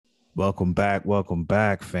Welcome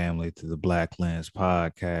back, family, to the Black Lens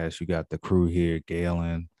Podcast. You got the crew here,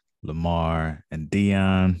 Galen, Lamar, and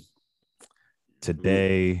Dion.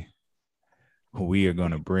 Today, we are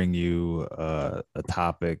going to bring you a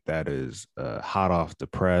topic that is hot off the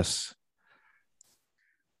press,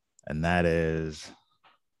 and that is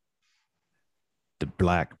the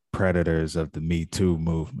Black predators of the Me Too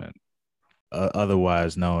movement,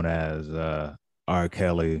 otherwise known as R.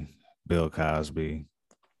 Kelly, Bill Cosby.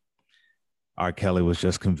 R. Kelly was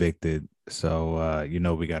just convicted, so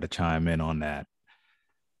we got to chime in on that.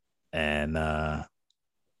 And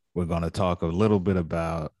we're going to talk a little bit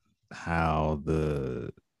about how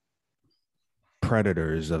the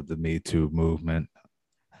predators of the Me Too movement,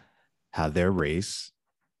 how their race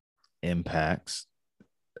impacts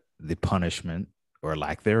the punishment or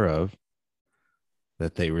lack thereof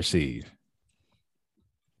that they receive.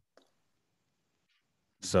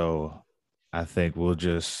 So I think we'll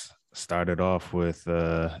just start it off with,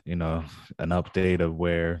 an update of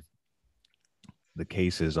where the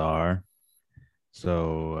cases are.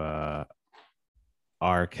 So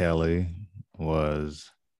R. Kelly was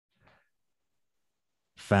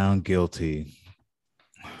found guilty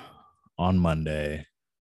on Monday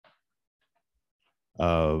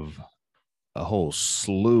of a whole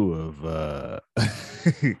slew of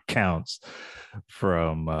counts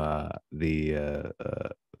from the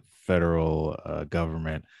federal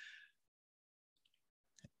government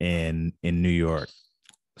in New York.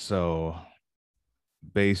 So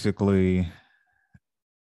basically,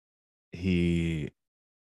 he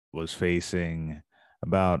was facing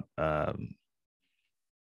about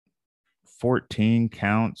 14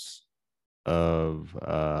 counts of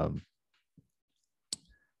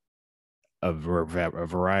a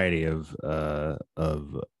variety of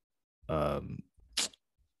um,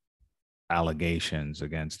 allegations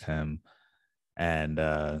against him, and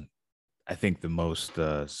I think the most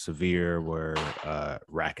severe were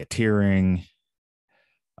racketeering,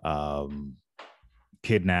 um,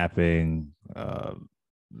 kidnapping,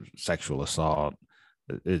 sexual assault.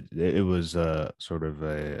 It was sort of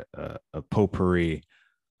a potpourri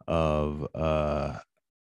of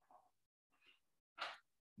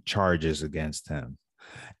charges against him,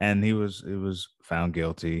 and it was found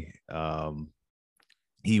guilty.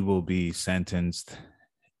 He will be sentenced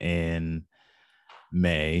in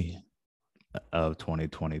May of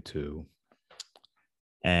 2022,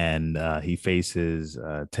 and he faces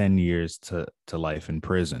 10 years to life in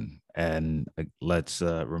prison. And let's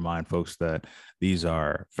remind folks that these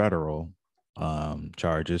are federal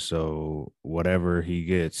charges, so whatever he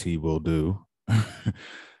gets, he will do.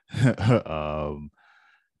 um,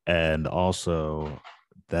 and also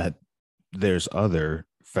that there's other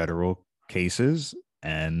federal cases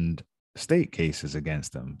and state cases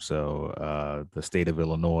against him. So the state of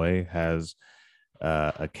Illinois has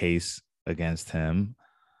a case against him,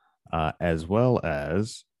 as well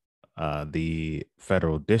as the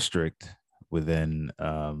federal district within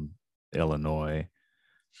Illinois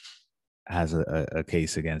has a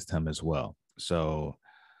case against him as well. So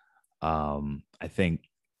I think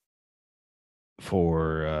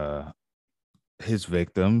for his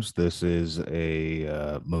victims, this is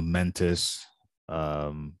a momentous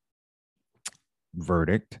um,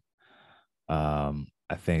 verdict.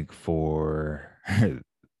 I think for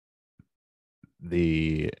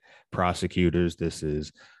the prosecutors, this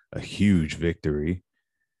is a huge victory.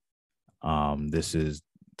 This is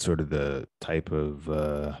sort of the type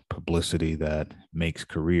of publicity that makes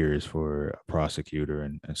careers for a prosecutor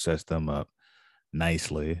and sets them up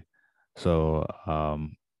nicely. So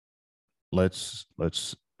let's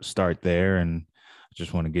start there, and I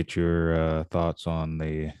just want to get your thoughts on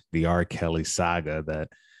the R. Kelly saga that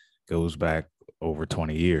goes back over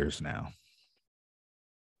 20 years now.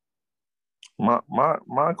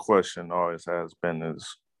 My question always has been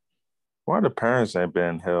is why the parents ain't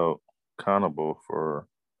been held accountable for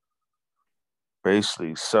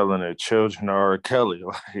basically selling their children to R. Kelly?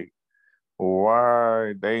 Like,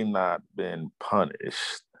 why they not been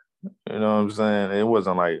punished? You know what I'm saying? It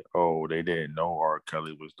wasn't like, oh, they didn't know R.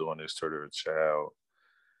 Kelly was doing this to their child.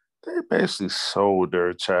 They basically sold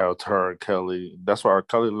their child to R. Kelly. That's why R.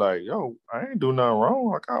 Kelly like, yo, I ain't do nothing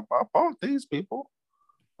wrong. Like I bought these people.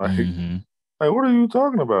 Like Mm-hmm. Like, what are you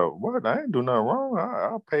talking about? What? I ain't do nothing wrong.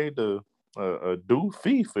 I paid the a due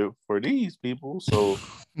fee for these people. So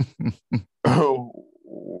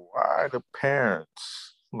why the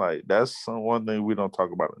parents? Like, that's one thing we don't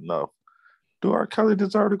talk about enough. Do R. Kelly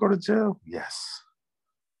deserve to go to jail? Yes.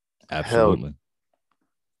 Hell, Absolutely.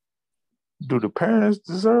 do the parents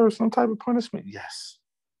deserve some type of punishment? Yes.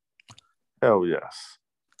 Hell yes.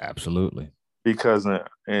 Absolutely. because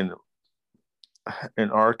in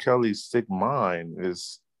R. Kelly's sick mind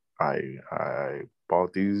is I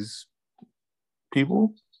bought these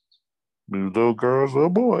people, these little girls, little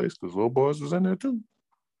boys, because little boys was in there too.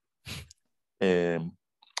 And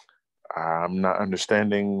I'm not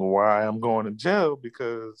understanding why I'm going to jail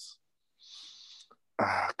because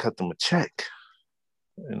I cut them a check.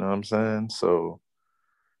 You know what I'm saying? So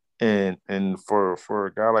and for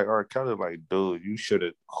a guy like R. Kelly, like, dude, you should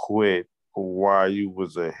have quit while you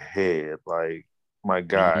was ahead. Like, my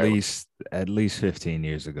guy. At least 15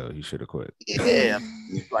 years ago, you should have quit. Yeah.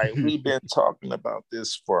 Like, we've been talking about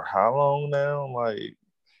this for how long now? Like,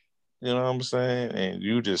 you know what I'm saying? And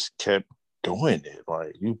you just kept doing it.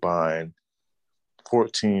 Like, you buying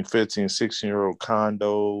 14, 15, 16-year-old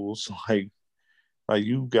condos. Like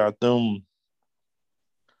you got them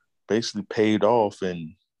basically paid off,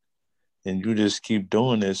 and you just keep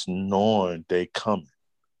doing this knowing they coming.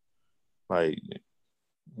 Like,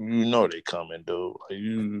 you know they coming, dude. Like,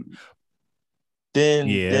 you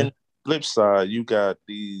Yeah. then flip side, you got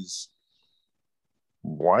these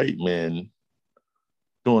white men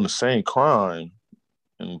doing the same crime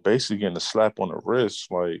and basically getting a slap on the wrist,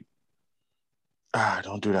 like,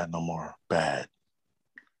 don't do that no more. Bad.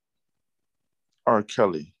 R.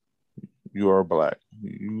 Kelly, you are black.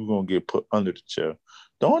 You gonna get put under the chair.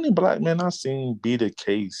 The only black man I seen be the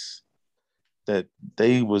case that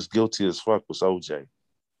they was guilty as fuck was OJ.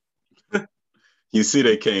 You see,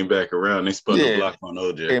 they came back around. They spun the Yeah, block on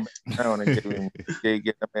OJ. came back around and gave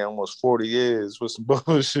that man almost 40 years with some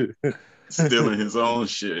bullshit. Stealing his own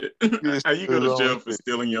shit. How you go to jail for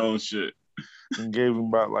stealing your own shit? And gave him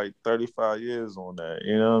about like 35 years on that.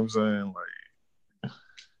 You know what I'm saying? Like,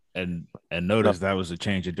 and notice that was a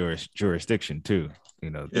change of jurisdiction too. You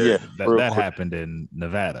know, yeah, that happened in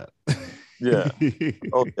Nevada. Yeah.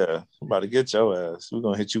 Oh yeah. I'm about to get your ass. We're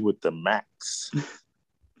gonna hit you with the max.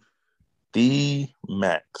 The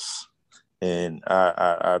max. And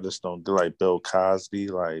I just don't do like Bill Cosby.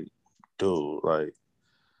 Like, dude, like,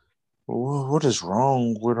 what is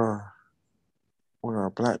wrong with our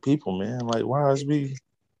black people, man? Like, why is we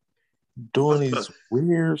doing these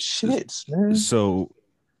weird shits, man? So,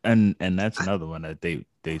 and that's another one that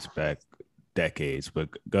dates back decades. But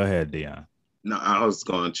go ahead, Dion. No, I was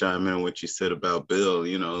going to chime in what you said about Bill.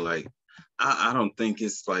 You know, like, I don't think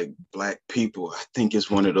it's like black people. I think it's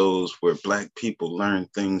one of those where black people learn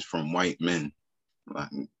things from white men. Like,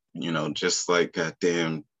 you know, just like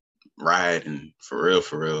goddamn riding for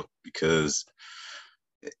real, because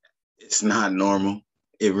it's not normal.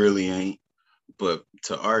 It really ain't. But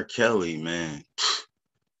to R. Kelly, man,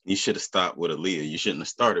 you should have stopped with Aaliyah. You shouldn't have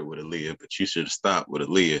started with Aaliyah, but you should have stopped with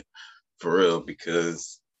Aaliyah for real,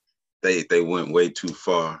 because they went way too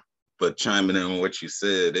far. But chiming in on what you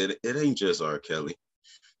said, it ain't just R. Kelly,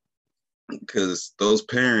 because those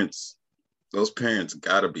parents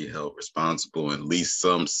got to be held responsible in at least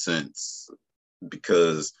some sense.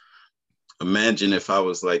 Because imagine if I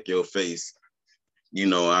was like, your face, you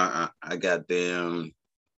know, I goddamn,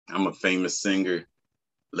 I'm a famous singer.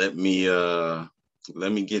 Let me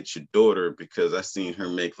get your daughter because I seen her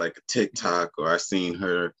make like a TikTok, or I seen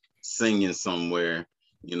her singing somewhere.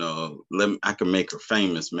 You know, I can make her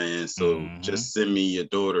famous, man. So just send me your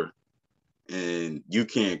daughter, and you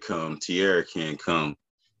can't come. Tierra can't come,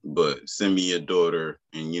 but send me your daughter,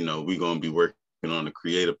 and you know, we're gonna be working on the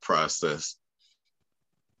creative process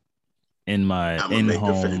in my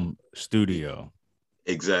in-home studio.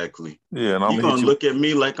 Exactly. Yeah, and I'm gonna look at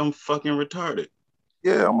me like I'm fucking retarded.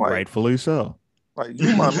 Yeah, I'm like, rightfully so. Like,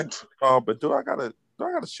 you my man, but do I gotta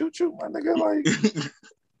shoot you, my nigga? Like,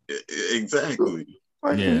 exactly.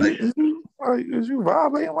 Like, yeah. is you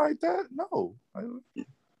violating like that? No.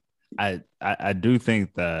 I do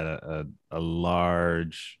think that a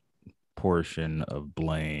large portion of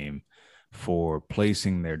blame for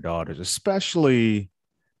placing their daughters, especially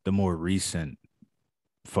the more recent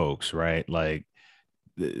folks, right? Like,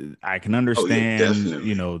 I can understand,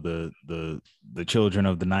 you know, the children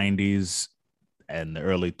of the 90s and the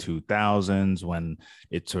early 2000s when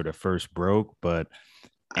it sort of first broke, but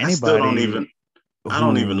anybody I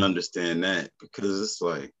don't even understand that, because it's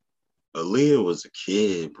like Aaliyah was a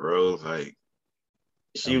kid, bro. Like,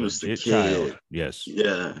 she was the kid. Child. Yes.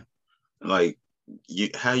 Yeah. Like,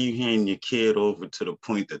 how you hand your kid over to the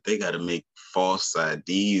point that they got to make false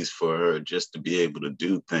IDs for her just to be able to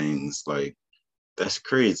do things? Like, that's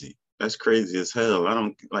crazy. That's crazy as hell. I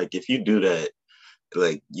don't like, if you do that,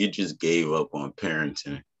 like, you just gave up on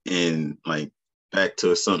parenting. And like, back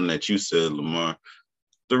to something that you said, Lamar,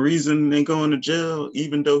 the reason they going to jail,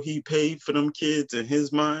 even though he paid for them kids, in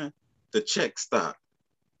his mind, the check stopped.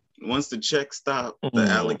 Once the check stopped, the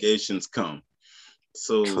allegations come.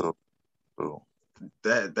 So True. True.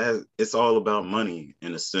 that it's all about money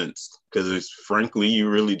in a sense, because it's frankly you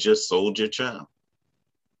really just sold your child.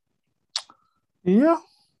 Yeah.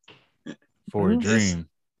 For a Mhm. dream.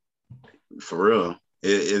 For real.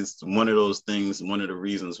 It's one of those things, one of the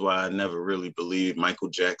reasons why I never really believed Michael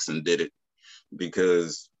Jackson did it,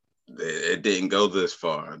 because it didn't go this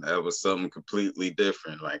far. That was something completely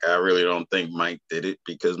different. Like, I really don't think Mike did it,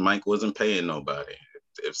 because Mike wasn't paying nobody.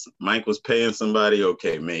 If Mike was paying somebody,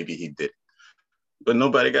 okay, maybe he did it. But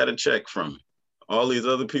nobody got a check from it. All these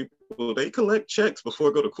other people, they collect checks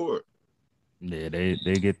before go to court. Yeah, they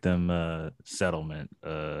get them settlement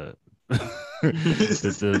the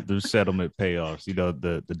settlement payoffs,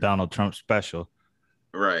 the Donald Trump special.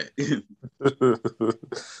 Right.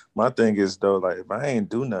 My thing is though, like if I ain't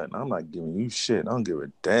do nothing, I'm not giving you shit. I don't give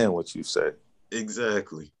a damn what you say.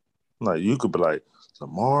 Exactly. Like you could be like,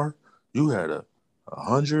 Lamar, you had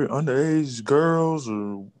 100 underage girls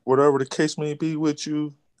or whatever the case may be with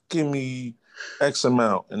you. Give me X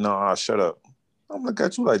amount, and no, I'll shut up. I'm gonna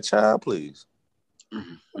at you like, child, please.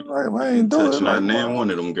 Like if I ain't doing it, Touch not like, name one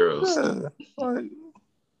of them girls. yeah, like,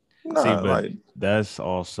 nah, See, but like, that's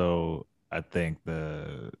also, I think,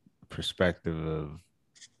 the perspective of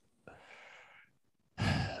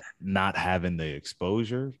not having the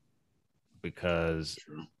exposure, because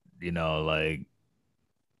True. like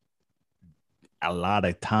a lot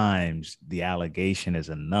of times the allegation is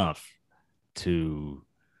enough to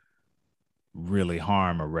really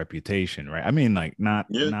harm a reputation, right? I mean, like not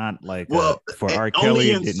Yeah. like Well, for R. only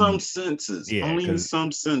Kelly, it in some didn't. senses. Yeah, Only in because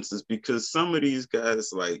some senses, because some of these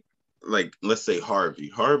guys, like let's say Harvey.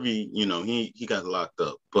 Harvey, he got locked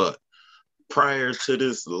up, but prior to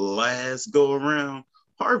this last go around,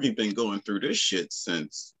 Harvey been going through this shit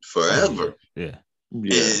since forever. yeah.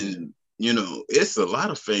 And it's a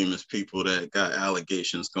lot of famous people that got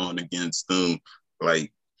allegations going against them,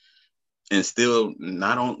 like, and still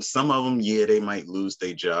not on some of them. Yeah, they might lose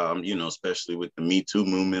their job, especially with the Me Too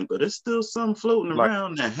movement, but it's still some floating like,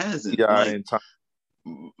 around that hasn't. yeah, Like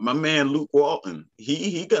my man Luke Walton,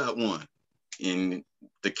 he got one, and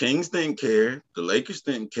the Kings didn't care, the Lakers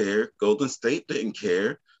didn't care, Golden State didn't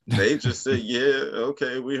care. They just said, yeah,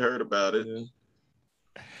 okay, we heard about it.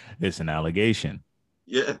 It's an allegation.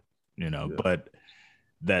 Yeah. But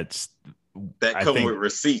that I come with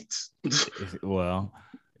receipts. Well,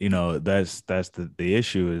 that's the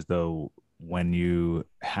issue is, though, when you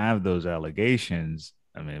have those allegations.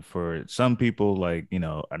 I mean, for some people, like, an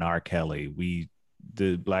R. Kelly,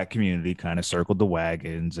 the Black community kind of circled the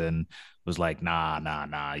wagons and was like,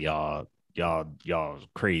 nah, y'all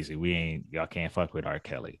crazy. Y'all can't fuck with R.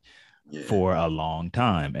 Kelly for a long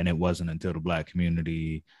time. And it wasn't until the Black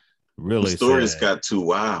community really the stories said, got too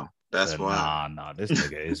wild. That's why. Nah, this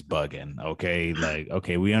nigga is bugging. Okay. Like,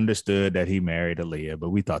 okay, we understood that he married Aaliyah,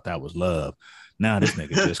 but we thought that was love. Now this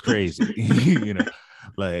nigga just crazy,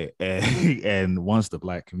 like, and once the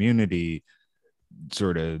Black community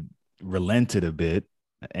sort of relented a bit,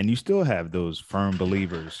 and you still have those firm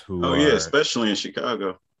believers who especially in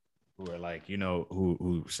Chicago, who are like,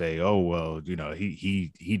 who say, oh, well,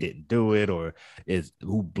 he didn't do it, or is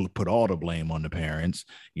who put all the blame on the parents,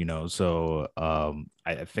 so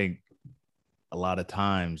I think a lot of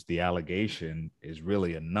times the allegation is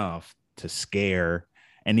really enough to scare.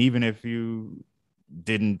 And even if you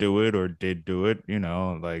didn't do it or did do it,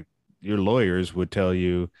 like, your lawyers would tell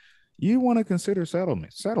you, you want to consider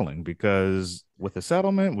settling, because with a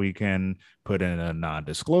settlement, we can put in a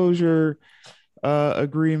non-disclosure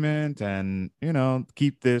agreement and,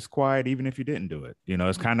 keep this quiet, even if you didn't do it.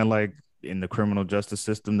 It's kind of like in the criminal justice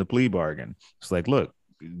system, the plea bargain. It's like, look,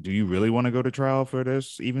 do you really want to go to trial for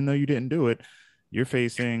this? Even though you didn't do it, you're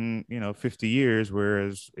facing, 50 years.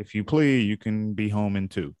 Whereas if you plea, you can be home in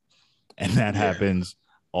 2. And that happens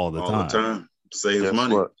all the time. Saves Guess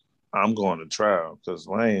money. What? I'm going to trial, because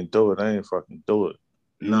when I ain't do it, I ain't fucking do it.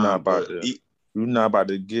 You're not about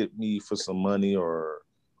to get me for some money or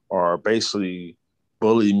basically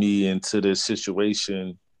bully me into this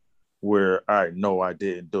situation where I know I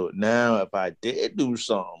didn't do it. Now, if I did do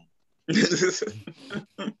something,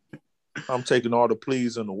 I'm taking all the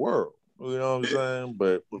pleas in the world. You know what I'm saying?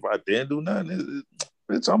 But if I didn't do nothing,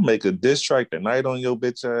 bitch, I'll make a diss track tonight on your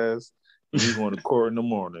bitch ass. We going to court in the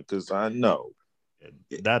morning, because I know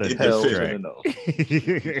Not a Hell to distract. the no.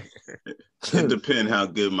 It depends how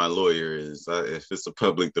good my lawyer is. If it's a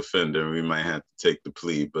public defender, we might have to take the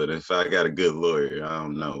plea. But if I got a good lawyer, I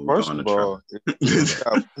don't know. We're First going of to all,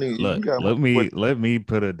 Look, let me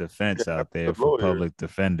put a defense out there for public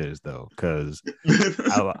defenders though, because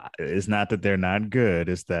it's not that they're not good;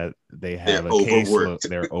 it's that they have a caseload.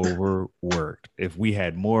 They're overworked. If we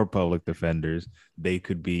had more public defenders, they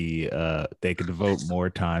could devote more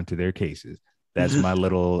time to their cases. That's my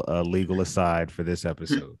little legal aside for this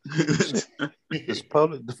episode. This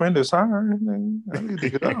public defender's hiring. I need to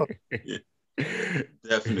get out.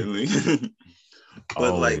 Definitely.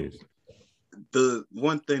 But like the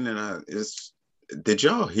one thing that did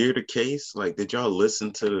y'all hear the case? Like, did y'all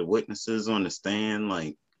listen to the witnesses on the stand?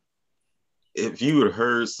 Like, if you had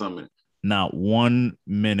heard something, not 1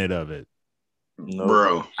 minute of it. No.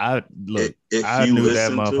 Bro, I knew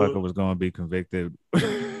that motherfucker was going to be convicted.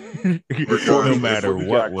 No matter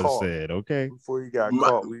what was said, okay? Before you got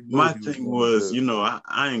caught, my thing was,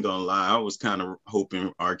 I ain't gonna lie, I was kind of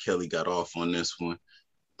hoping R. Kelly got off on this one,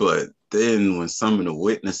 but then when some of the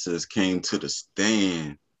witnesses came to the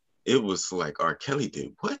stand, it was like R. Kelly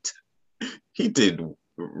did what? He did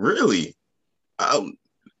really?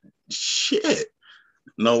 Shit!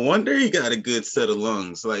 No wonder he got a good set of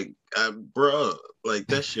lungs. Like, bro, like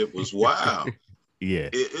that shit was wild. Yeah.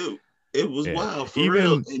 It was wild for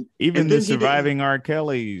real. Even the surviving R.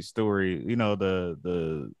 Kelly story,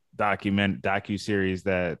 the docu-series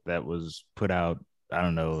that was put out, I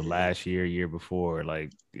don't know, last year before,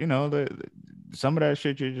 like, some of that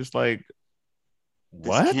shit you're just like,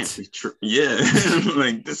 what? This can't be true. Yeah.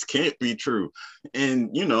 Like, this can't be true.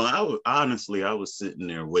 And I was sitting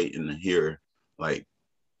there waiting to hear like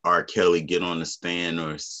R. Kelly get on the stand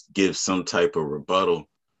or give some type of rebuttal.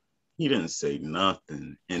 He didn't say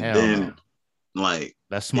nothing. And Hell then, no. like...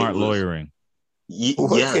 That's smart lawyering.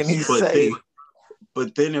 What can he say?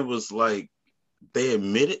 But then it was like, they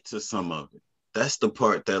admitted to some of it. That's the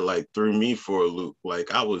part that, like, threw me for a loop.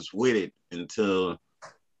 Like, I was with it until...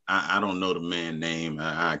 I don't know the man's name.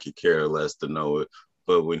 I could care less to know it.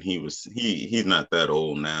 But when he's not that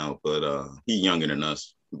old now, but he's younger than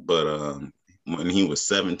us. But when he was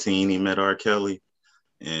 17, he met R. Kelly.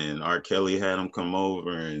 And R. Kelly had him come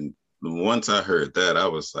over, and once I heard that, I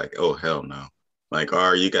was like, oh, hell no. Like,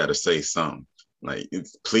 R, you got to say something. Like,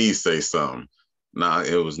 please say something. Nah,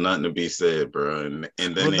 it was nothing to be said, bro. And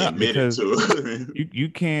then they admitted to it. you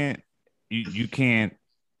can't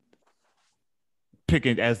pick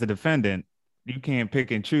it as the defendant. You can't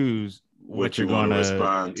pick and choose what you're going to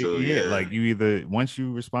respond to. Yeah. Like, you either, once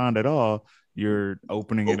you respond at all, you're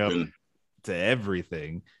opening it up to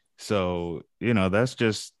everything. So, that's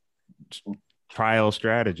just trial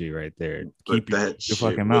strategy right there. Keep your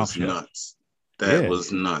fucking mouth shut. Nuts. That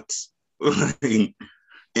was nuts.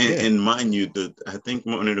 And mind you, I think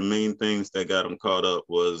one of the main things that got him caught up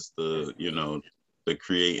was the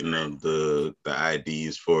creating of the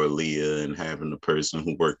IDs for Aaliyah, and having the person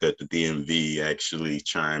who worked at the DMV actually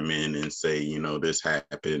chime in and say, this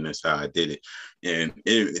happened, that's how I did it. And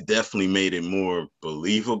it definitely made it more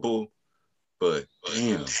believable. But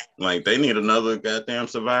damn, like, they need another goddamn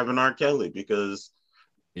surviving R. Kelly, because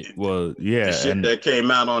the shit that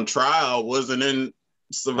came out on trial wasn't in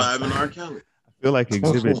surviving R. Kelly. I feel like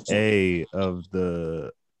Exhibit A of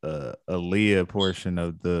the Aaliyah portion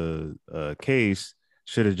of the case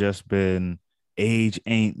should have just been "Age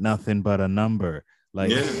ain't nothing but a number."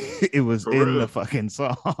 Like, it was in the fucking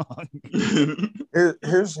song.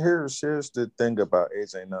 Here's the thing about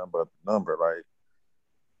 "Age ain't nothing but a number." Like,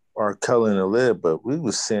 R. Kelly and Aaliyah, but we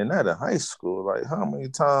was seeing that in high school. Like, how many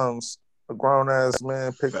times a grown ass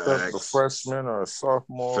man picked up a freshman or a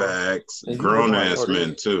sophomore? Facts. Grown ass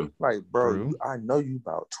men too. Like, bro, I know you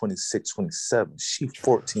about 26, 27. She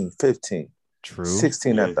 14, 15. True.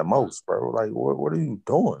 16 at the most, bro. Like, what are you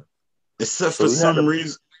doing? Except for some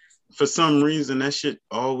reason, that shit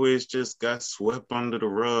always just got swept under the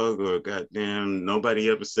rug, or goddamn, nobody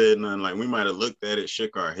ever said nothing. Like, we might have looked at it,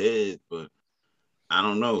 shook our head, but I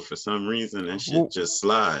don't know. For some reason, that shit just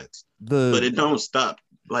slides. But it don't stop.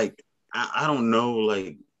 Like, I don't know.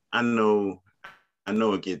 Like, I know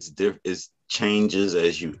it gets different. It changes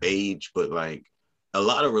as you age, but like, a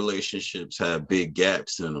lot of relationships have big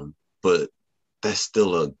gaps in them. But that's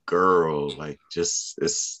still a girl. Like,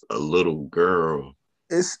 it's a little girl.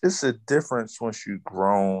 It's a difference once you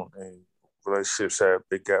grown and relationships have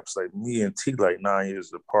big gaps. Like, me and T, like 9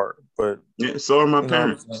 years apart. But yeah, so are my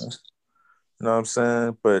parents. You know what I'm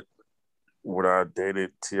saying? But would I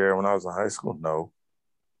dated Tierra when I was in high school? No.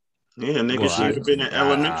 Yeah, nigga should have been in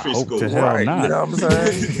elementary school. Right. You know what I'm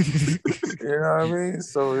saying? You know what I mean?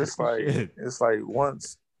 So it's Shit. like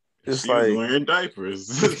once it's She was like wearing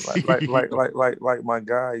diapers. like my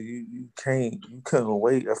guy, you couldn't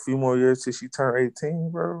wait a few more years till she turned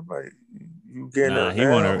 18, bro. Like you getting Nah,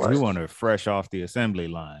 her now, he like want her fresh off the assembly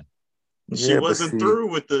line. She yeah, wasn't through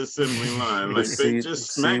with the assembly line. but Like they see,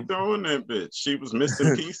 just see, smacked her on that bitch. She was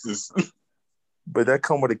missing pieces. but that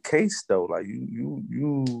come with a case though. Like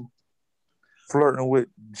you flirting with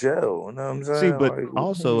jail. You know what I'm See, saying? but Like what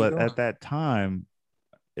also you doing? at that time,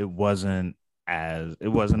 it wasn't a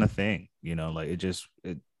thing. You know, like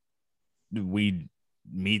we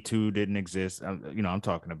Me Too didn't exist. I'm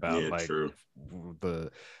talking about Yeah, like true. the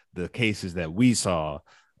the cases that we saw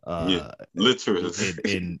Yeah, uh literally.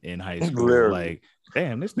 in high school. Literally. Like,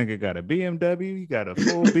 damn, this nigga got a BMW, he got a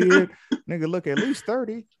full beard. Nigga look at least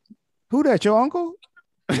 30. Who that, your uncle?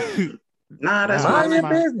 Nah, that's Nah, my Mind that's your man.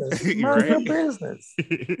 my business. Mind your right. business.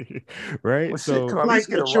 Right. Well, shit, can So I at Like least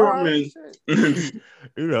get a mature ride? men. Shit.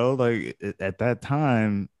 like at that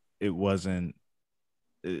time, it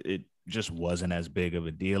just wasn't as big of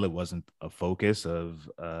a deal. It wasn't a focus of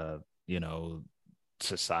you know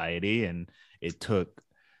society, and it took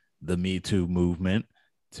the Me Too movement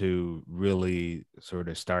to really sort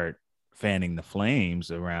of start fanning the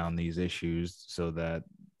flames around these issues so that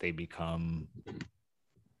they become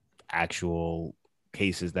actual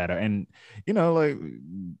cases that are, and like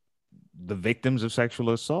the victims of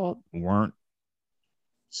sexual assault weren't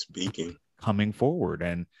Speaking. coming forward,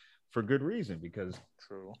 and for good reason, because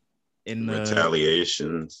True. in the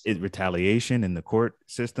Retaliations. retaliation in the court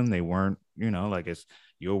system, they weren't, like, it's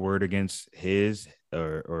your word against his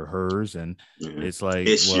or hers, and it's like,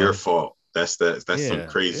 It's your well, fault. That's some yeah,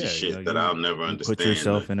 crazy yeah, shit that I'll never you put understand.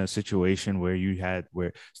 yourself in a situation where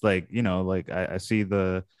it's like, like I see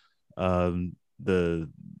the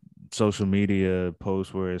social media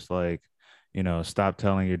posts where it's like, stop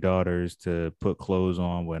telling your daughters to put clothes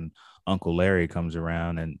on when Uncle Larry comes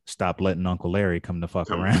around, and stop letting Uncle Larry come the fuck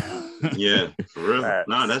around. Yeah, for real. Facts.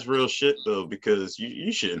 Nah, that's real shit though, because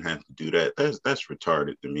you shouldn't have to do that. That's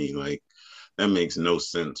retarded to me. Like that makes no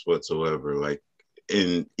sense whatsoever. Like,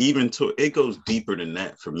 and even to it goes deeper than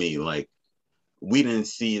that for me. Like we didn't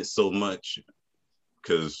see it so much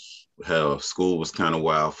because hell, school was kind of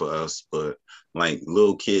wild for us, but like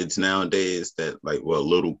little kids nowadays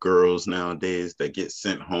little girls nowadays that get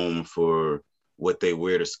sent home for what they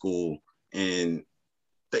wear to school, and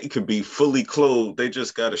they could be fully clothed. They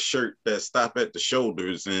just got a shirt that stop at the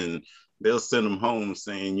shoulders, and they'll send them home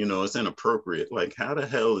saying, it's inappropriate. Like, how the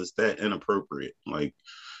hell is that inappropriate? Like,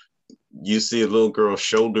 you see a little girl's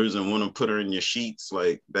shoulders and want to put her in your sheets,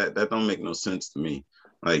 like that don't make no sense to me.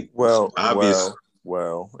 Like, obvious.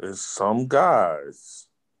 Well, it's some guys.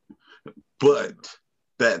 But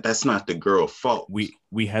that's not the girl's fault. We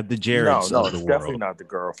had the No, Jareds of it's the definitely world. not the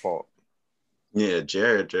girl's fault. Yeah,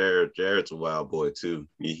 Jared's a wild boy too.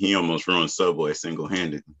 He almost ruined Subway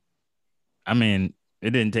single-handed. I mean,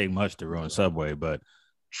 it didn't take much to ruin Subway, but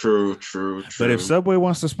True. But if Subway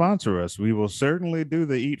wants to sponsor us, we will certainly do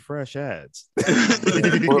the Eat Fresh ads.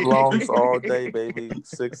 Foot longs all day, baby.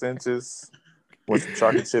 6 inches with some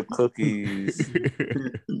chocolate chip cookies.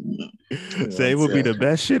 Say it will be the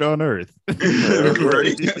best shit on earth.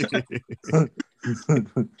 Right.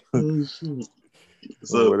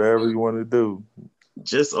 So whatever you want to do.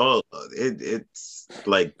 Just all it's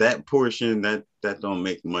like that portion that don't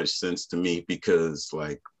make much sense to me, because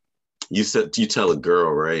like you tell a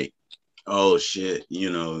girl, right? Oh shit,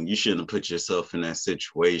 you shouldn't have put yourself in that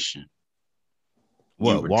situation.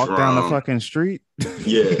 What, walk drunk down the fucking street?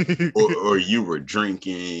 Yeah. or you were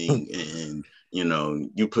drinking and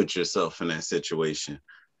you put yourself in that situation.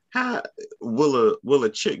 How will a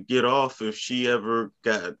chick get off if she ever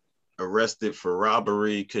got arrested for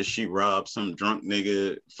robbery because she robbed some drunk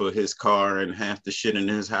nigga for his car and half the shit in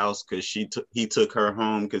his house because he took her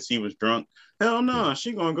home because he was drunk? Hell no,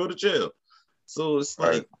 she gonna go to jail. So it's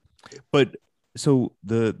like, but so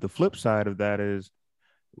the flip side of that is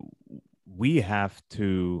we have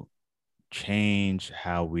to change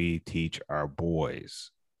how we teach our boys,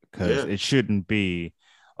 because it shouldn't be,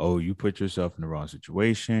 oh, you put yourself in the wrong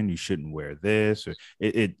situation, you shouldn't wear this, or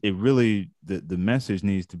it really, the message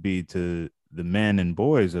needs to be to the men and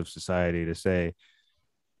boys of society to say,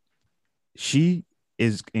 she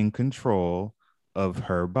is in control of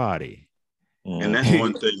her body. And that's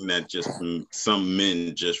one thing that just some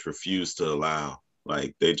men just refuse to allow.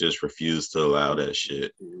 Like they just refuse to allow that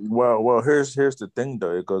shit. Well, here's the thing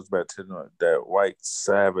though. It goes back to that white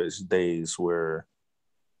savage days where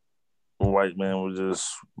white men were just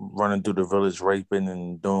running through the village raping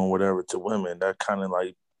and doing whatever to women. That kind of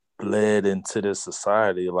like bled into this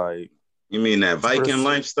society. Like You mean that Viking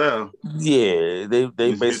lifestyle? Yeah, they You hit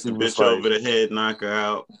the basically was bitch like, over the head, knock her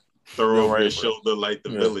out, throw then over your right, shoulder, light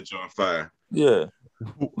the yeah, village on fire. yeah.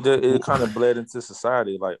 It kind of bled into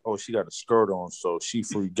society, like, oh, she got a skirt on, so she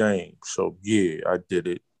free game. So yeah, I did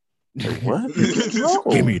it. Like, what? No.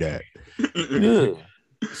 Give me that. Yeah.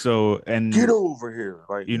 So, and Get over here.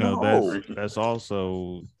 Like, you know, no. that's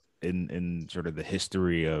also in sort of the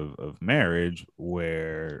history of marriage,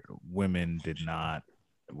 where women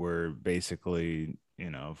were basically, you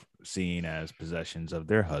know, seen as possessions of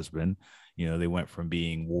their husband. You know, they went from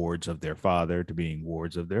being wards of their father to being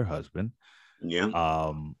wards of their husband.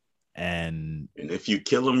 Yeah. And if you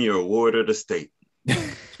kill them, you're a ward of the state.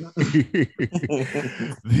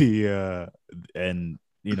 And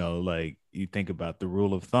you know, like, you think about the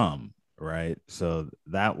rule of thumb, right? So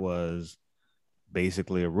that was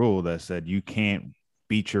basically a rule that said you can't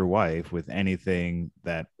beat your wife with anything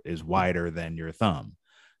that is wider than your thumb.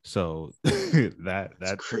 So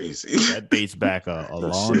that's crazy. That dates back a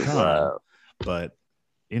long time. But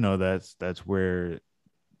you know, that's where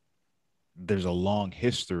there's a long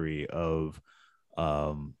history of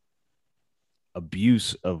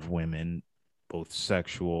abuse of women, both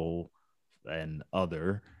sexual and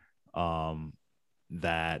other,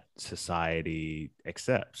 that society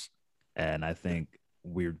accepts. And I think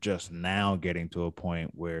we're just now getting to a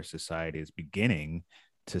point where society is beginning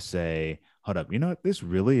to say, hold up, you know what, this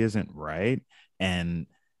really isn't right. And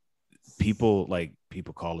people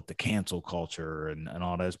call it the cancel culture and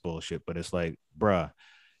all this bullshit, but it's like, bruh,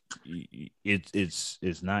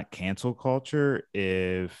 it's not cancel culture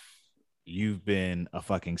if you've been a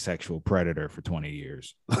fucking sexual predator for 20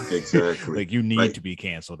 years. Exactly. Like, you need to be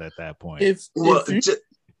canceled at that point. If you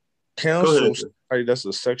cancel somebody that's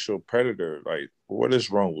a sexual predator, like, what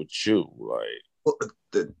is wrong with you?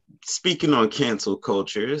 Like, speaking on cancel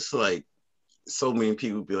culture, it's like so many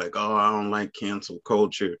people be like, oh, I don't like cancel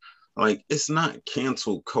culture. Like, it's not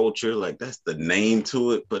cancel culture. Like, that's the name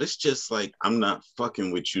to it, but it's just like, I'm not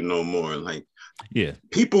fucking with you no more. Like, yeah,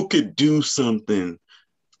 people could do something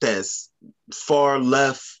that's far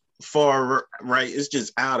left, far right. It's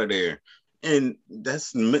just out of there. And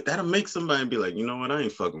that'll make somebody be like, you know what, I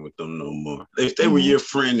ain't fucking with them no more. If they were your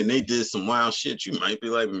friend and they did some wild shit, you might be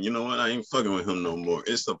like, you know what, I ain't fucking with him no more.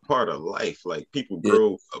 It's a part of life. Like, people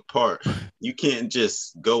grow apart. You can't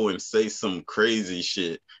just go and say some crazy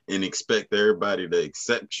shit and expect everybody to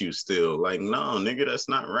accept you still. Like, no, nigga, that's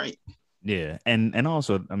not right. Yeah. And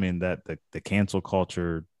also, I mean, that the cancel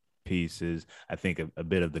culture piece is, I think, a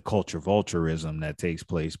bit of the culture vulturism that takes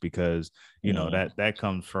place, because you know that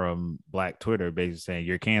comes from Black Twitter basically saying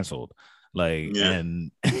you're canceled, like,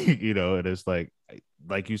 and you know, it is like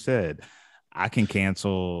you said, I can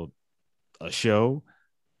cancel a show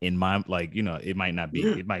in my, like, you know, it might not be,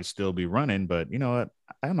 it might still be running, but you know what,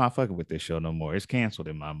 I'm not fucking with this show no more. It's canceled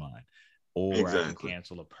in my mind. Or I can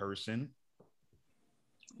cancel a person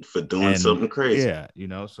for doing something crazy. Yeah, you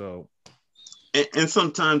know, so. And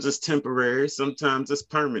sometimes it's temporary, sometimes it's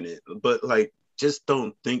permanent. But like, just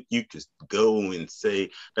don't think you could go and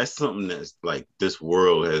say that's something that's like this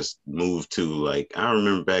world has moved to. Like, I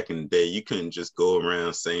remember back in the day, you couldn't just go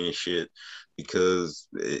around saying shit because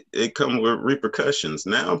it come with repercussions.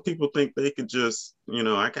 Now people think they could just, you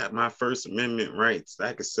know, I got my First Amendment rights.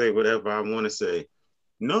 I could say whatever I want to say.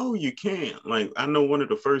 No, you can't. Like, I know one of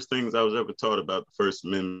the first things I was ever taught about the First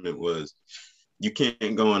Amendment was you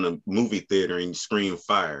can't go in a movie theater and scream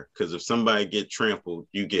fire, because if somebody get trampled,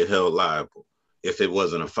 you get held liable if it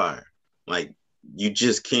wasn't a fire. Like, you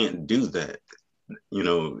just can't do that. You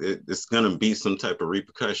know, it's going to be some type of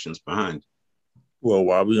repercussions behind it. Well,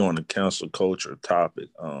 while we on the cancel culture topic,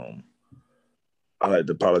 I like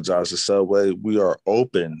to apologize to Subway. We are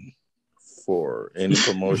open for any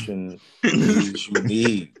promotion you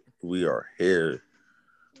need. We are here.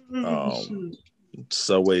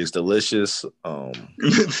 Subway is delicious.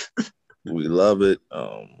 We love it.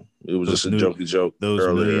 It was just a jokey joke. Those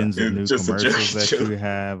earlier. Millions of new commercials that you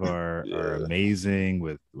have are amazing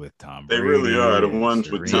with Tom Brady. They really are. The ones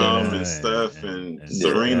Serena with Tom and Steph and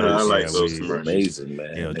Serena. I like those commercials. Amazing,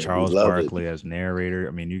 man. You know, Charles Barkley as narrator.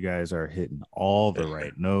 I mean, you guys are hitting all the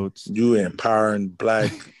right notes. You empowering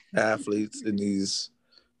Black athletes in these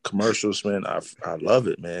commercials, man. I love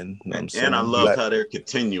it, man. You know and I love how they're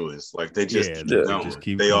continuous. Like, they just keep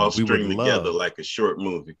going. They all string together like a short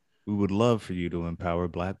movie. We would love for you to empower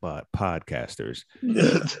Black podcasters.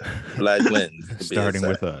 Black men, starting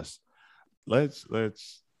with us. Let's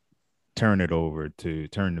turn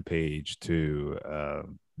the page to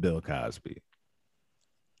Bill Cosby.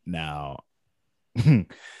 Now,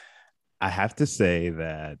 I have to say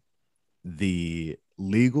that the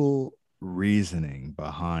legal reasoning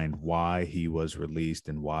behind why he was released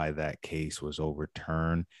and why that case was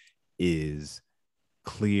overturned is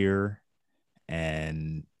clear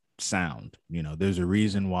and sound. You know, there's a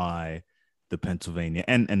reason why the Pennsylvania,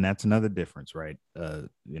 and that's another difference, right? You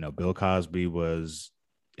know, Bill Cosby was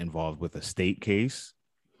involved with a state case.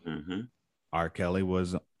 Mm-hmm. R. Kelly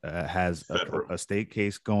was has Federal. a state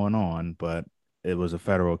case going on, but it was a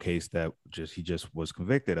federal case that he just was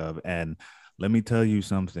convicted of. And let me tell you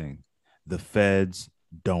something: the feds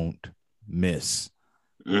don't miss.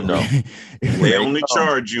 Mhm. No. They only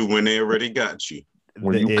charge you when they already got you.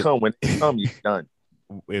 When you come, you're done.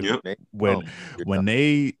 Yep. When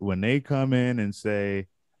they come in and say,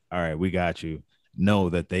 all right, we got you, know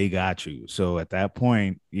that they got you. So at that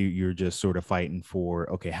point, you're just sort of fighting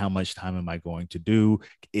for, okay, how much time am I going to do?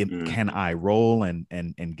 Can I roll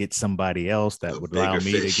and get somebody else that would allow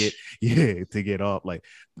me to get off? Like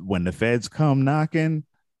when the feds come knocking,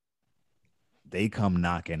 they come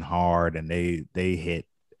knocking hard and they hit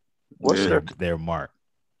what's their mark.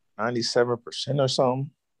 97% or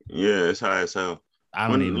something. Yeah, it's high as hell. I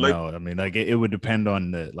don't even know. I mean, like it would depend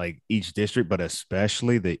on the each district, but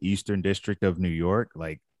especially the Eastern District of New York.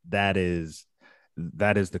 Like that is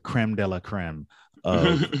the creme de la creme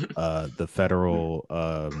of the federal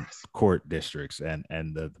court districts and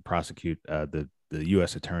the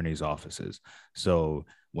U.S. attorney's offices. So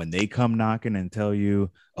when they come knocking and tell you,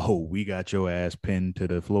 "Oh, we got your ass pinned to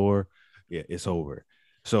the floor," yeah, it's over.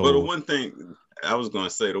 So, well, the one thing I was going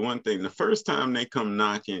to say, the first time they come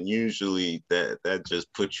knocking, usually that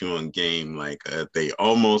just puts you on game. Like they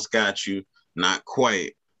almost got you, not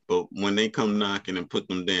quite. But when they come knocking and put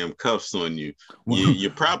them damn cuffs on you,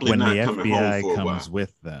 you're probably not coming home for a while. When the FBI comes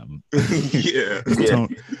with them.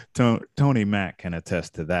 Yeah. Tony Mack can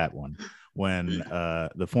attest to that one. When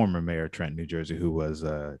the former mayor of Trenton, New Jersey, who was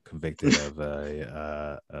convicted of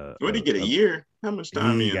what did he get, a year? How much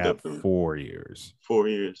time he got? 4 years. 4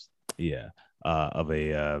 years. Yeah, of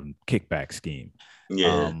a kickback scheme.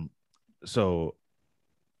 Yeah. So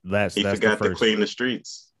that's he forgot to clean the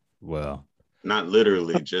streets. Well, not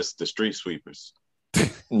literally, just the street sweepers.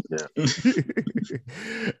 Yeah.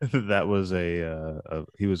 That was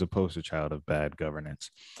he was a poster child of bad governance.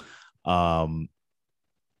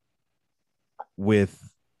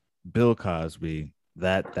 With Bill Cosby,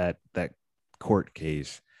 that court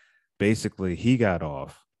case, basically he got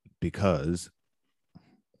off because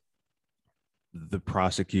the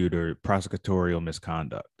prosecutorial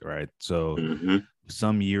misconduct, right? So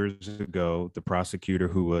some years ago, the prosecutor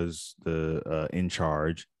who was in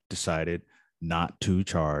charge decided not to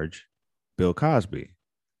charge Bill Cosby.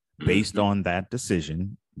 Based on that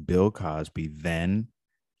decision, Bill Cosby then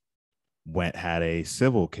had a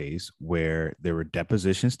civil case where there were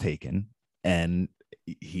depositions taken and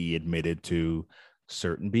he admitted to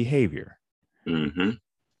certain behavior.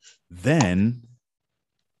 Then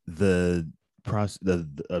a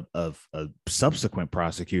subsequent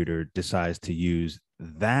prosecutor decides to use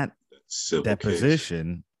that civil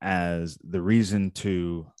deposition case as the reason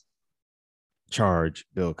to charge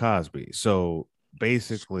Bill Cosby. So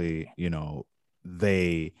basically, you know,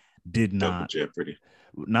 they did not jeopardy.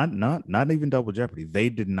 Not even double jeopardy. They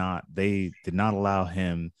did not allow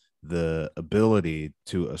him the ability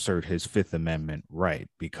to assert his Fifth Amendment right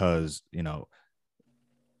because, you know,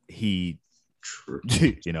 he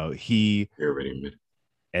already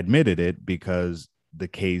admitted it because the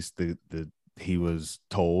case he was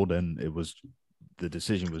told and the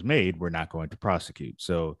decision was made, we're not going to prosecute.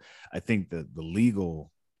 So I think that the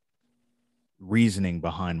legal reasoning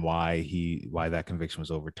behind why that conviction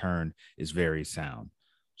was overturned is very sound.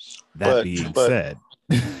 That being said,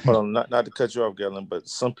 hold on, not to cut you off, Galen, but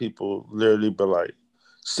some people literally be like,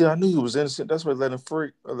 "See, I knew he was innocent. That's why let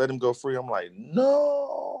him go free." I'm like,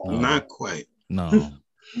 no, not quite. No.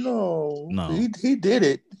 He did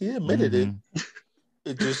it. He admitted it.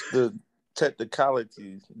 It's just the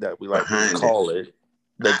technicality that we like to call it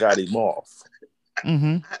that got him off.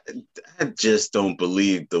 I just don't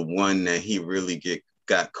believe the one that he really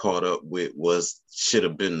got caught up with should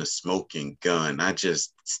have been the smoking gun. I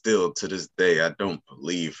just still to this day I don't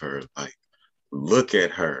believe her. Like, look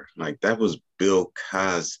at her. Like, that was Bill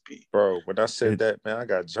Cosby. Bro, when I said that, man, I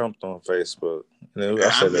got jumped on Facebook. I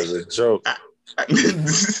said that as a joke.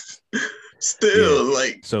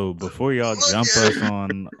 Like, so before y'all jump us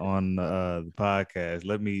on the podcast,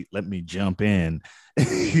 let me jump in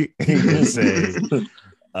and say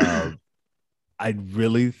I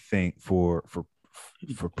really think for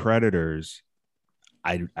predators,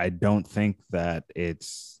 I don't think that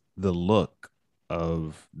it's the look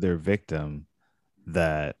of their victim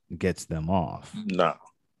that gets them off. No.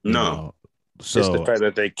 You know, It's the So fact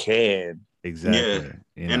that they can. exactly, Yeah.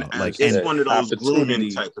 you And know, like, it's and one of those grooming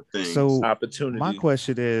Opportunity. type of things. so Opportunity. my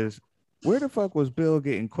question is, where the fuck was Bill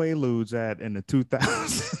getting Quaaludes at in the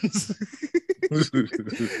 2000s?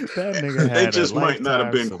 That nigga They had a just might not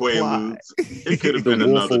have lifetime been supply. Quaaludes. It could have The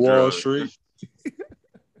been Wolf another of Wall drug. Street.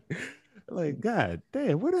 Like, God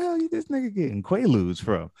damn, where the hell you this nigga getting Quaaludes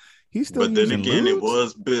from? He's still But then using again, it ludes?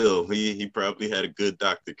 was Bill. He probably had a good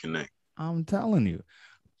doctor connect. I'm telling you.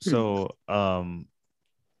 So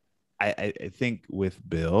I think with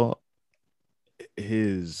Bill,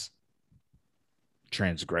 his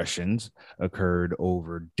transgressions occurred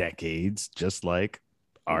over decades, just like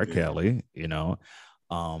R. Yeah. Kelly, you know.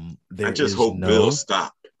 I There just is hope no Bill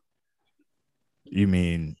stopped. You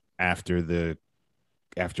mean after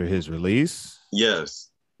his release? Yes.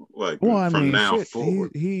 Like Well, I from mean, now shit,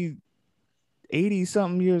 forward. he 80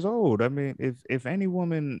 something years old. I mean, if any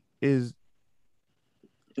woman is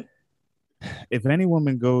if any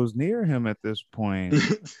woman goes near him at this point,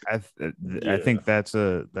 I Yeah. think that's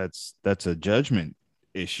a judgment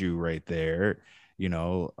issue right there, you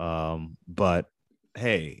know. But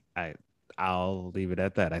hey, I'll leave it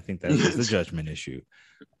at that. I think that's just a judgment issue.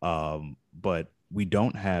 But we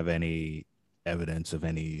don't have any evidence of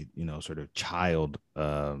any, you know, sort of child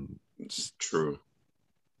True.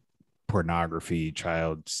 pornography,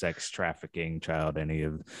 child sex trafficking, child any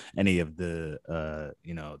of the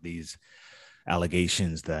you know, these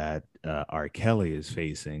allegations that R. Kelly is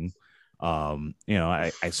facing. You know,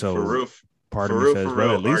 I For so real, part of for me real, says, for well,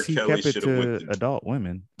 real, at R. least he Kelly kept it should have went to to adult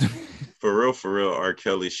women. for real, R.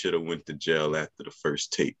 Kelly should have went to jail after the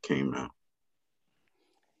first tape came out.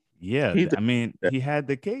 Yeah, He I mean, he had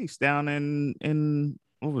the case down in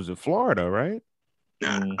what was it, Florida, right?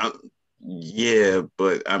 Yeah,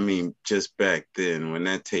 but I mean, just back then when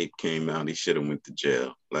that tape came out, he should have went to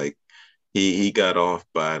jail. Like he got off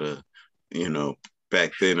by the, you know,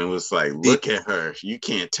 back then it was like, look at her, you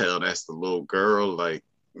can't tell that's the little girl, like,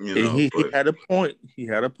 you know. he But had a point. He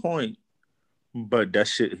had a point. But that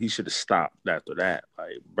shit, he should have stopped after that.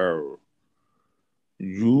 Like, bro,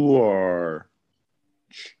 you are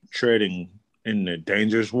treading in the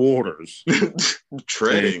dangerous waters.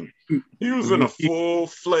 treading, he was in a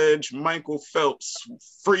full-fledged Michael Phelps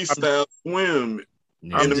freestyle swim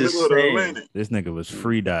Yeah, in the middle of the Atlantic. this nigga was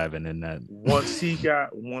free diving in that. Once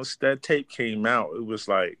that tape came out, it was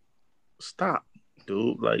like, stop,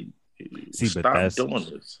 dude. Like, See, but stop doing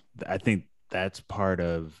this. I think that's part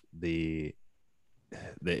of the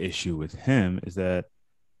issue with him is that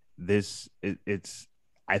it's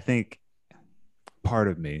I think part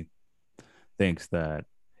of me thinks that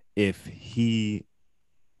if he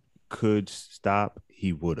could stop,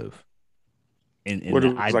 he would have. What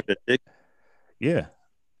it was like a dick. Yeah,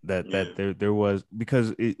 that there was,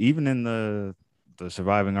 because even in the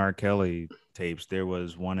surviving R. Kelly tapes, there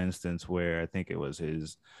was one instance where I think it was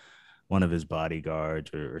one of his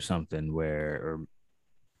bodyguards or something, or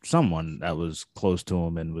someone that was close to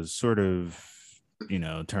him and was sort of, you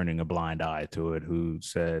know, turning a blind eye to it, who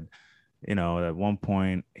said, you know, at one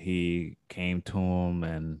point he came to him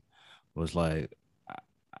and was like,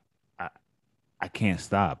 I can't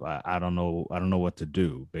stop. I don't know what to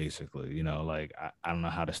do, basically, you know, like I don't know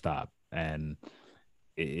how to stop. And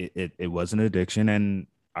it was an addiction, and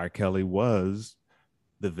R. Kelly was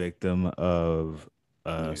the victim of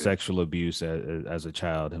sexual abuse as a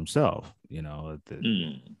child himself. You know,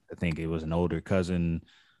 I think it was an older cousin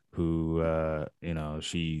who, you know,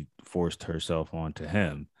 she forced herself onto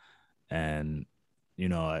him. And, you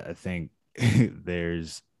know, I think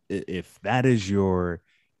if that is your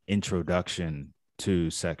introduction to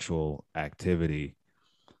sexual activity,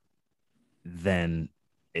 then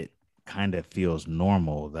it kind of feels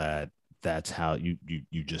normal that that's how you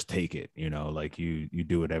just take it, you know, like you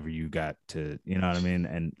do whatever you got to, you know what I mean?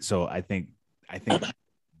 And so I think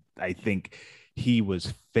he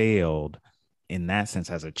was failed in that sense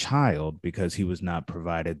as a child, because he was not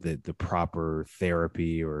provided the proper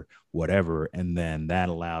therapy or whatever. And then that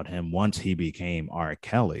allowed him, once he became R.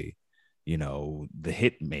 Kelly, you know, the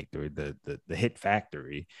hit maker, the hit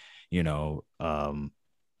factory, you know,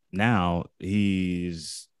 now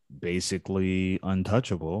he's basically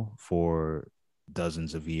untouchable for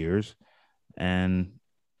dozens of years, and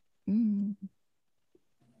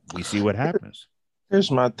we see what happens.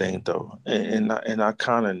 Here's my thing though, and I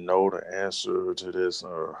kind of know the answer to this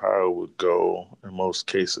or how it would go in most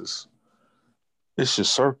cases. It's your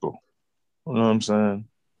circle. You know what I'm saying?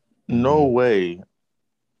 No way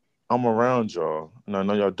I'm around y'all, and I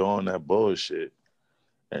know y'all doing that bullshit,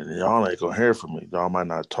 and y'all ain't gonna hear from me. Y'all might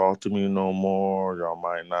not talk to me no more. Y'all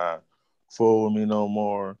might not fool with me no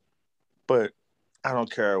more. But I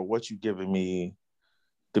don't care what you giving me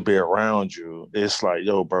to be around you. It's like,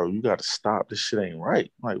 yo, bro, you got to stop. This shit ain't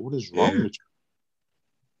right. Like, what is wrong with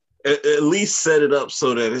you? At least set it up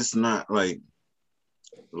so that it's not like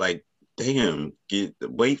damn,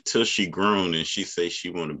 wait till she grown and she say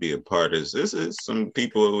she want to be a part of this. This is some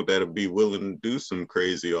people that'll be willing to do some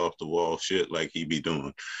crazy off the wall shit like he be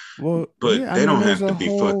doing. Well, but yeah, they don't have to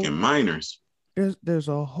be fucking minors. There's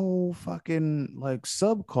a whole fucking like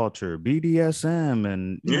subculture, BDSM,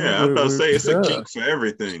 and I'm about to say it's a kink for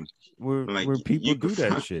everything. Where people do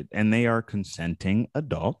that shit, and they are consenting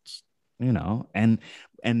adults, and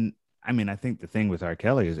I mean, I think the thing with R.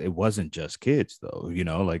 Kelly is it wasn't just kids, though.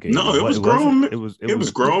 Like it was grown. It was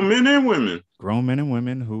grown men and women. Grown men and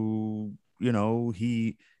women who,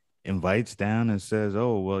 he invites down and says,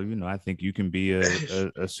 "Oh, well, I think you can be a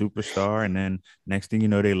superstar." And then next thing you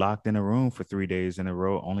know, they locked in a room for 3 days in a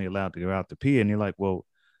row, only allowed to go out to pee. And you're like, "Well,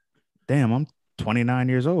 damn, I'm 29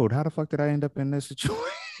 years old. How the fuck did I end up in this situation?"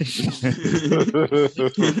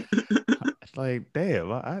 It's like,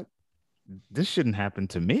 damn, this shouldn't happen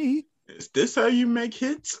to me. Is this how you make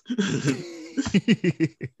hits?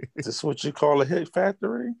 Is this what you call a hit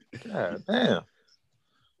factory? God damn.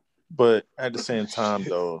 But at the same time,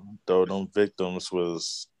 though, them victims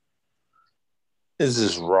it's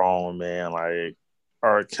just wrong, man. Like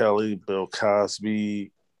R. Kelly, Bill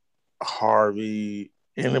Cosby, Harvey,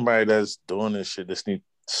 anybody that's doing this shit just need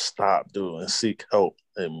to stop doing and seek help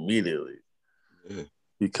immediately. Yeah.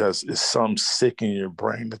 Because it's something sick in your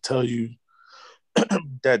brain to tell you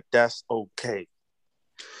that's okay.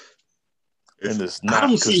 And it's not. I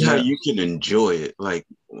don't see how you can enjoy it. Like,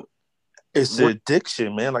 it's an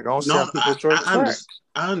addiction, man. Like, I don't see how people enjoy crack.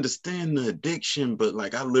 I understand the addiction, but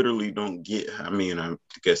like, I literally don't get. I mean, I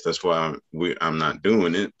guess that's why I'm not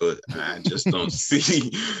doing it. But I just don't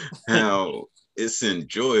see how it's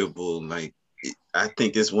enjoyable. Like, I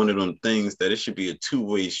think it's one of them things that it should be a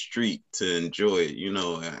two-way street to enjoy it.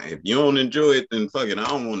 If you don't enjoy it, then fuck it, I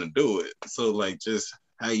don't want to do it. So like, just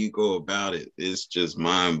how you go about it, it's just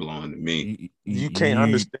mind-blowing to me. You can't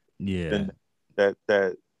understand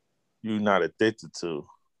that you're not addicted to.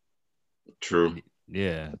 True.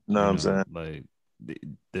 Yeah. You know what I'm saying? Like,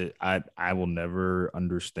 I will never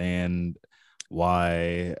understand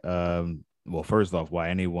why, well, first off, why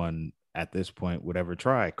anyone at this point would ever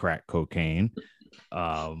try crack cocaine,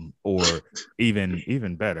 or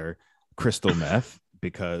even better, crystal meth,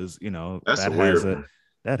 because that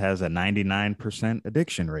has a 99%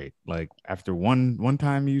 addiction rate. Like, after one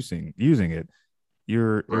time using it,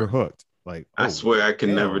 you're hooked. Like, I swear I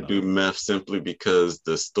can never do meth, simply because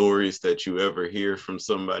the stories that you ever hear from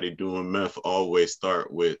somebody doing meth always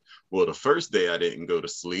start with, well, the first day I didn't go to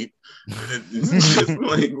sleep. It's just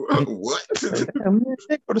like, what? Go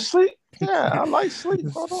to sleep? Yeah, I like sleep.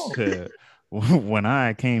 Hold on. When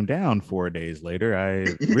I came down 4 days later, I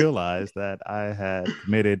realized that I had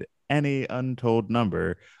committed any untold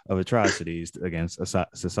number of atrocities against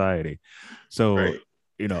society. So, right.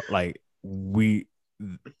 Like,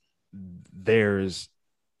 there's,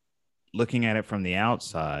 looking at it from the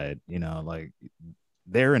outside, like,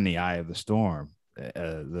 they're in the eye of the storm.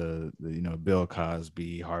 The Bill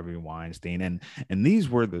Cosby, Harvey Weinstein, and these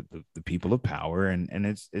were the people of power, and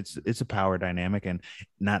it's a power dynamic, and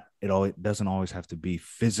it doesn't always have to be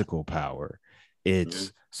physical power.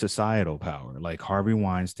 It's societal power. Like, Harvey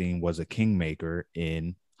Weinstein was a kingmaker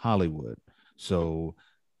in Hollywood, so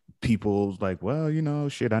people's like, well,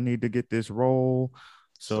 shit, I need to get this role.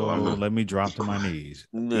 So let me drop to my knees,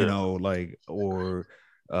 like, or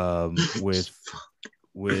with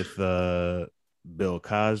Bill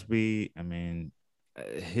Cosby. I mean,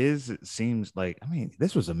 his seems like,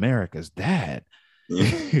 this was America's dad.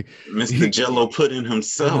 Mr. Jello Pudding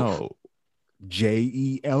himself.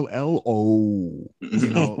 Jello.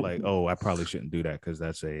 Like, oh, I probably shouldn't do that because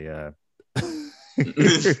that's a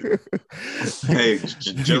hey,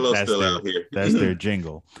 Jello's still out here. That's their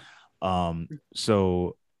jingle.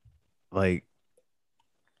 So, like,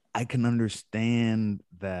 I can understand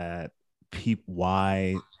that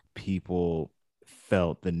why people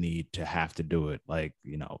felt the need to have to do it. Like,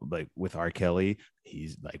 like with R. Kelly,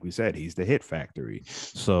 he's, like we said, he's the hit factory.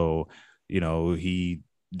 So, he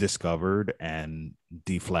discovered and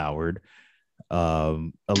deflowered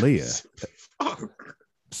Aaliyah.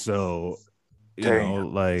 So,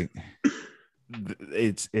 like,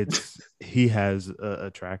 it's he has a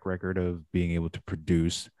track record of being able to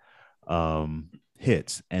produce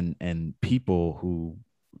hits, and people who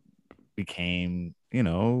became,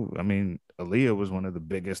 Aaliyah was one of the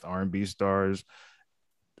biggest R&B stars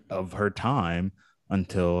of her time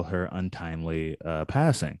until her untimely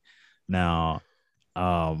passing. Now,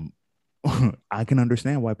 I can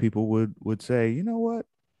understand why people would say, you know what,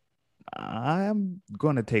 I'm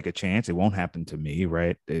going to take a chance. It won't happen to me,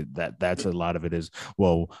 right? That's a lot of it is,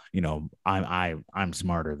 well, I'm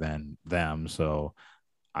smarter than them, so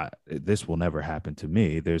this will never happen to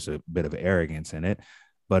me. There's a bit of arrogance in it,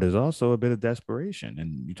 but there's also a bit of desperation.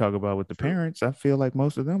 And you talk about with the True. parents, I feel like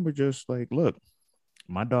most of them were just like, look,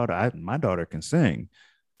 my daughter can sing,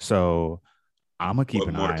 so I'm gonna keep What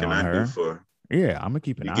an more eye can on I do her. for her? Yeah, I'm gonna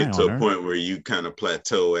keep an You eye get to on a her. point where you kind of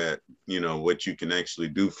plateau at, what you can actually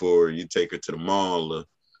do for her. You take her to the mall to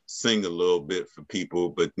sing a little bit for people,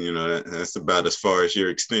 but that's about as far as your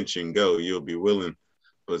extension go. You'll be willing,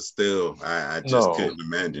 but still, I just No, couldn't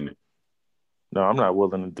imagine it. no, I'm not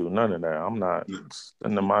willing to do none of that. I'm not No,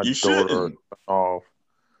 sending my you daughter shouldn't. off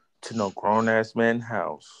to no grown ass man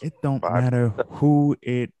house. It don't By matter who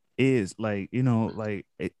it is. Like, like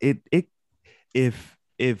it if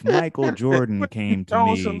Michael Jordan Quincy came to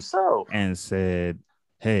Jones me himself. and said,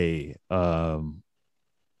 "Hey, I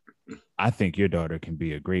think your daughter can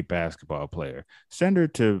be a great basketball player. Send her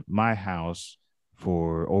to my house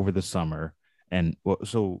for over the summer." And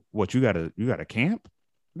so what, you got a camp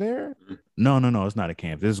there? No, no, no, it's not a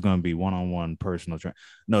camp. This is going to be one-on-one personal training.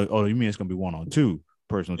 No, oh, you mean it's going to be one-on-two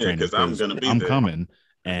personal Yeah, training because I'm because gonna be I'm there. coming.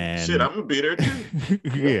 Shit, I'm And gonna be there too.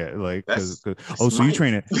 yeah, like because That's oh, so Mike.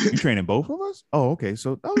 you training both of us? Oh, okay.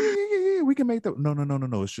 So yeah, we can make that. No, no, no, no,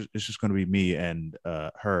 no. It's just gonna be me and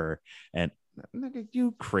her. And nigga,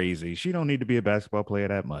 you crazy. She don't need to be a basketball player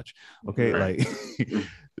that much. Okay. Right. Like,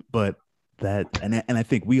 but and I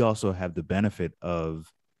think we also have the benefit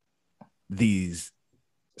of these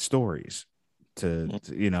stories to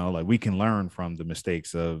like we can learn from the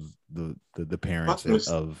mistakes of the parents Fuck and mis-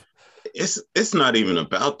 of it's not even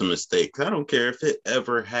about the mistakes. I don't care if it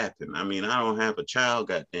ever happened. I mean, I don't have a child,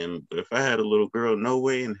 goddamn. But if I had a little girl, no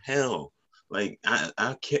way in hell. Like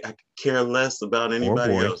I care less about or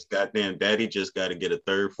anybody boy. else. Goddamn, daddy just got to get a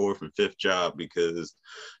third, fourth, and fifth job because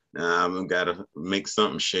I'm gotta make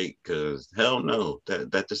something shake. Because hell no,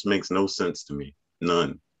 that just makes no sense to me.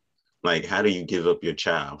 None. Like, how do you give up your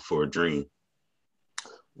child for a dream?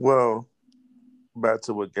 Well, back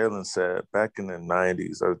to what Galen said, back in the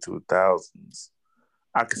 90s or 2000s,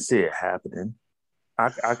 I could see it happening.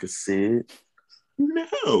 I could see it.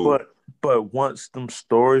 No, But once them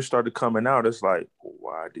stories started coming out, it's like,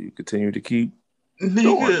 why do you continue to keep doing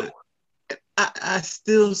nigga, it? I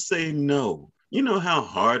still say no. You know how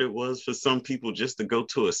hard it was for some people just to go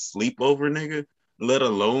to a sleepover, nigga, let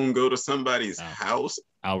alone go to somebody's house.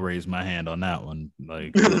 I'll raise my hand on that one.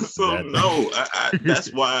 Like So that. no,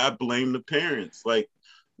 that's why I blame the parents. Like,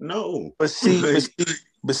 no. But see, but see,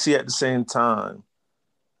 but see, at the same time,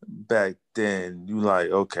 back then, you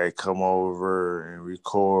like, okay, come over and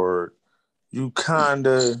record. You kind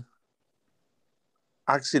of,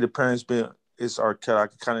 I can see the parents being, it's our kid. I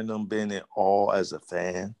can kind of them being in all as a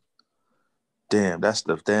fan. Damn, that's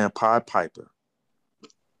the damn Pied Piper,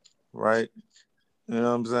 right? You know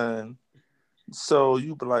what I'm saying? So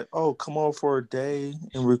you be like, oh, come over for a day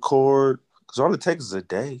and record, because all it takes is a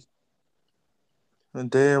day, and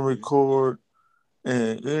then record,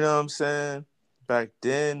 and you know what I'm saying? Back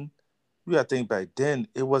then, you got to think back then,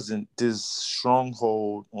 it wasn't this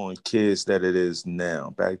stronghold on kids that it is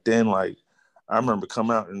now. Back then, like, I remember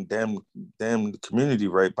coming out and damn the community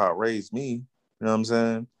right about raised me. You know what I'm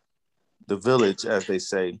saying? The village, as they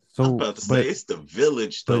say. I'm So, about to say it's the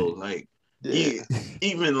village but though. Like, Yeah. yeah,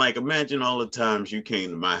 even like imagine all the times you came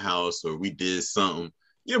to my house or we did something.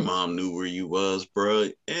 Your mom knew where you was, bro,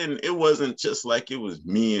 and it wasn't just like it was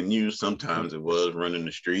me and you. Sometimes it was running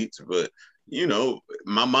the streets, but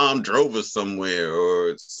my mom drove us somewhere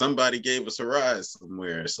or somebody gave us a ride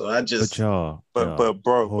somewhere. So I but just hold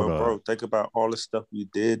Bro, up. think about all the stuff we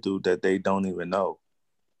did do that they don't even know.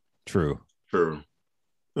 True. true.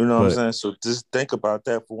 You know what I'm But saying? So just think about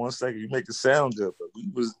that for 1 second. You make it sound good, but we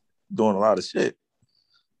was doing a lot of shit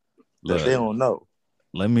that they look, don't know.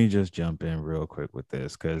 let me just jump in real quick with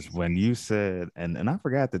this because when you said, and I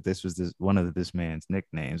forgot that this was one of this man's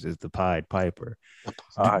nicknames is the Pied Piper.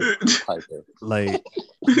 Piper. Like,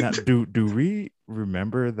 now, do we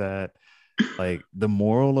remember that? Like, the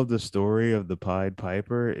moral of the story of the Pied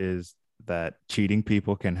Piper is that cheating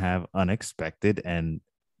people can have unexpected and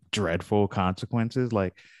dreadful consequences.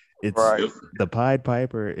 Like, it's Right. the Pied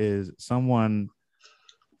Piper is someone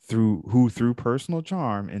through personal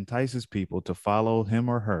charm entices people to follow him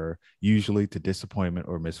or her, usually to disappointment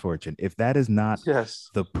or misfortune. If that is not Yes.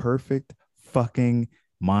 the perfect fucking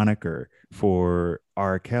moniker for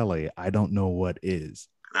R. Kelly, I don't know what is.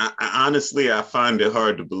 I honestly, I find it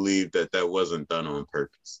hard to believe that wasn't done on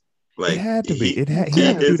purpose. Like it had to be. he He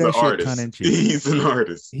had to do is an that shit tongue artist. in cheek. He's an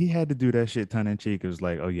artist. He had to do that shit tongue in cheek. It was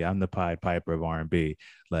like, oh yeah, I'm the Pied Piper of R&B.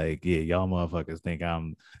 Like, yeah, y'all motherfuckers think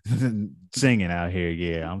I'm singing out here.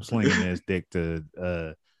 Yeah, I'm slinging this dick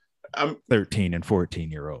to I'm 13 and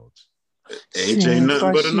 14-year-olds. age ain't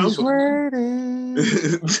nothing but a number. You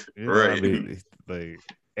know, Right. I mean, like,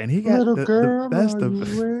 and he got Little the girl, that's are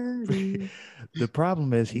you ready? the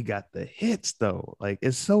problem is he got the hits though. Like,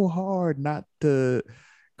 it's so hard not to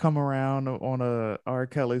come around on a R.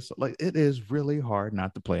 Kelly. Like, it is really hard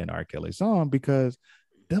not to play an R. Kelly song because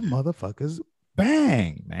the motherfuckers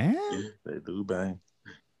bang, man. They do bang.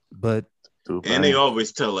 But And they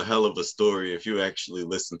always tell a hell of a story if you actually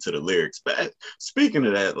listen to the lyrics. But speaking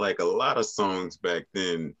of that, like a lot of songs back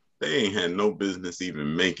then, they ain't had no business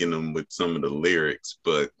even making them with some of the lyrics,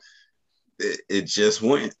 but it just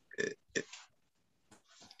went.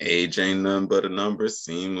 Age ain't nothing but a number.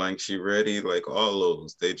 Seem like she ready. Like all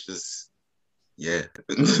those, they just, yeah.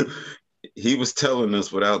 He was telling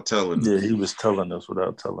us without telling us. Yeah, he was telling us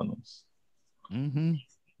without telling us. mm-hmm,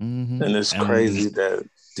 mm-hmm. And it's crazy that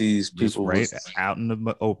these people right out in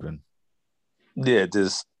the open. Yeah,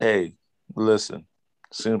 just, hey, listen,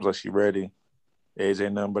 seems like she ready. Age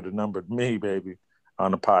ain't nothing but a number to me, baby,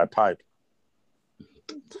 on the Pied Piper.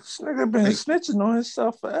 This nigga been snitching on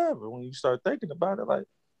himself forever. When you start thinking about it, like,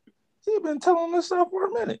 he been telling himself for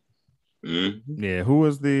a minute. Mm-hmm. Yeah, who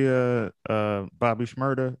was the Bobby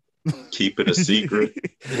Shmurda? Keep it a secret.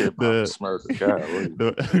 Yeah, Bobby Shmurda.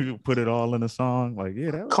 God, put it all in a song. Like,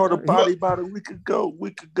 yeah, that was caught a body about a week ago.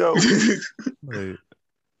 Like,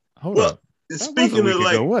 hold up. Speaking of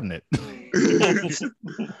like, ago, wasn't it?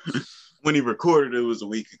 When he recorded it was a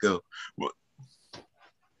week ago.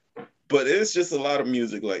 But it's just a lot of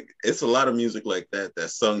music like that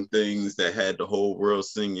sung things that had the whole world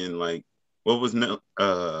singing. Like, what was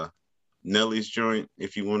Nelly's joint?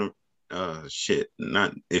 If you want to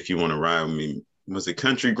not if you want to ride with me. Was it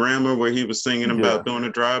Country Grammar where he was singing about doing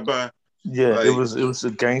a drive-by? Yeah, like, it was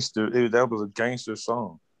a gangster. That was a gangster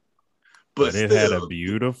song. But it had a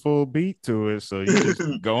beautiful beat to it, so you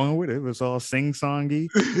just going with it. It was all sing-songy.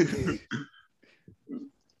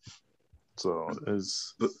 So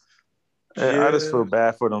it's. Yeah. I just feel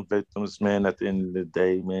bad for them victims, man. At the end of the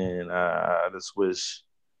day, man, I just wish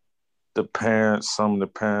most of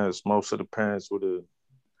the parents would have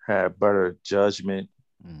had better judgment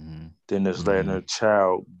than just letting their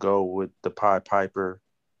child go with the Pied Piper.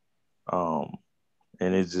 And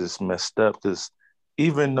it just messed up because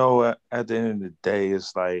even though at the end of the day,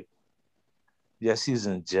 it's like, yes, he's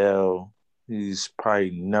in jail. He's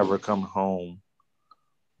probably never coming home.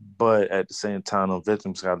 But at the same time, the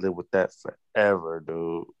victims gotta live with that forever,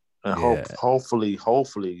 dude. And hopefully,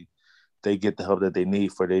 they get the help that they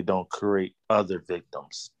need for they don't create other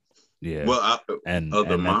victims. Yeah, well, and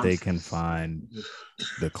that they can find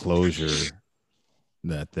the closure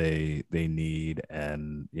that they need,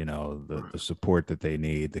 and the support that they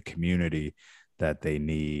need, the community that they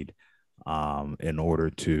need, in order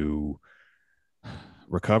to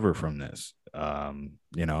recover from this.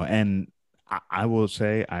 And I will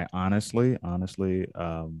say, I honestly,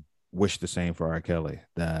 wish the same for R. Kelly.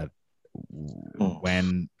 That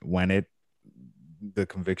when the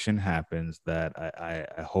conviction happens, that I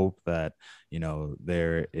hope that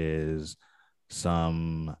there is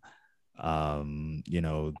some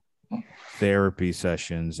therapy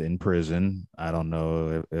sessions in prison. I don't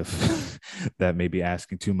know if that may be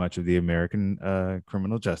asking too much of the American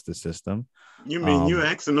criminal justice system. You mean you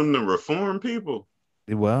asking them to reform people?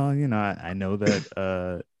 Well, I know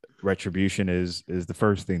that retribution is the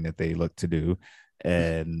first thing that they look to do,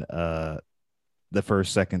 and the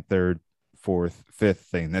first, second, third, fourth, fifth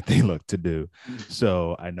thing that they look to do.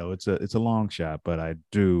 So I know it's a long shot, but I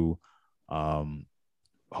do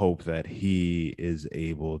hope that he is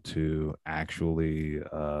able to actually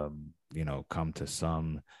come to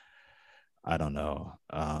some, I don't know,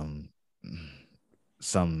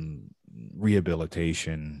 some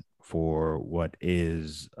rehabilitation for what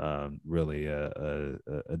is really a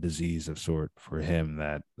disease of sort for him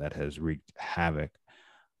that has wreaked havoc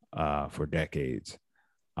for decades.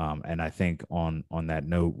 And I think on that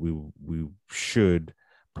note, we should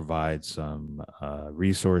provide some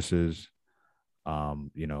resources,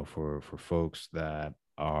 for folks that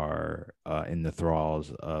are in the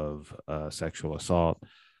thralls of sexual assault.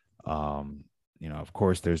 Of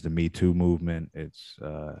course, there's the Me Too movement. It's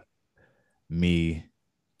me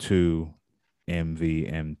to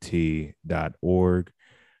mvmt.org.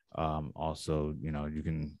 Also, you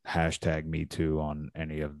can hashtag Me Too on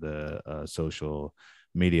any of the social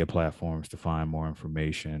media platforms to find more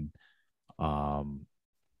information.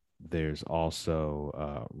 There's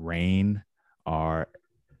also RAINN,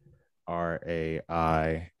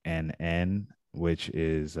 RAINN, which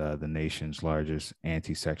is the nation's largest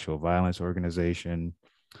anti-sexual violence organization.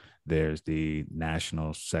 There's the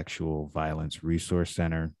National Sexual Violence Resource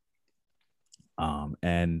Center,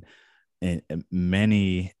 and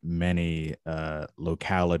many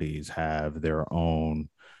localities have their own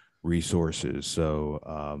resources.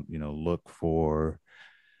 So look for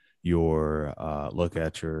look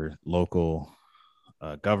at your local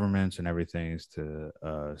governments and everything to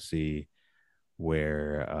see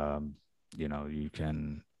where you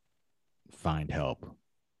can find help.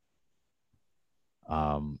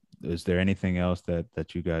 Is there anything else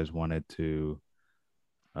that you guys wanted to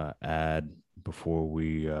add before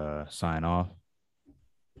we sign off?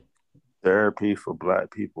 Therapy for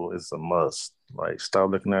Black people is a must. Like,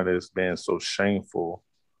 stop looking at it as being so shameful,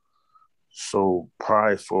 so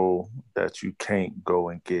prideful that you can't go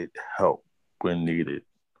and get help when needed.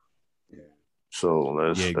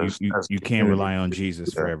 So you can't rely on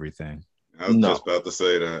Jesus for everything. I was just about to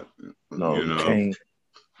say that. No, you can't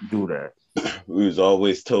do that. We was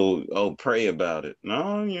always told, "Oh, pray about it."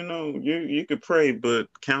 No, you could pray, but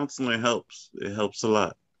counseling helps. It helps a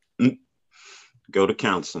lot. Go to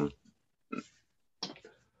counseling.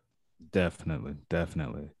 Definitely.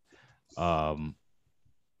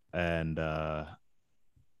 And I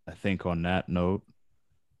think on that note,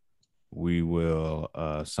 we will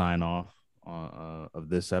sign off of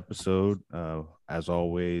this episode. As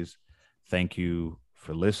always, thank you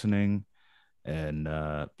for listening. And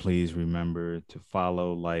please remember to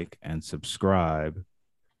follow, like, and subscribe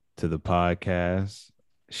to the podcast.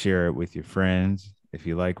 Share it with your friends. If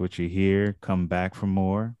you like what you hear, come back for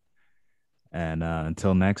more. And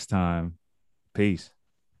until next time, peace.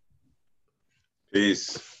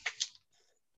 Peace.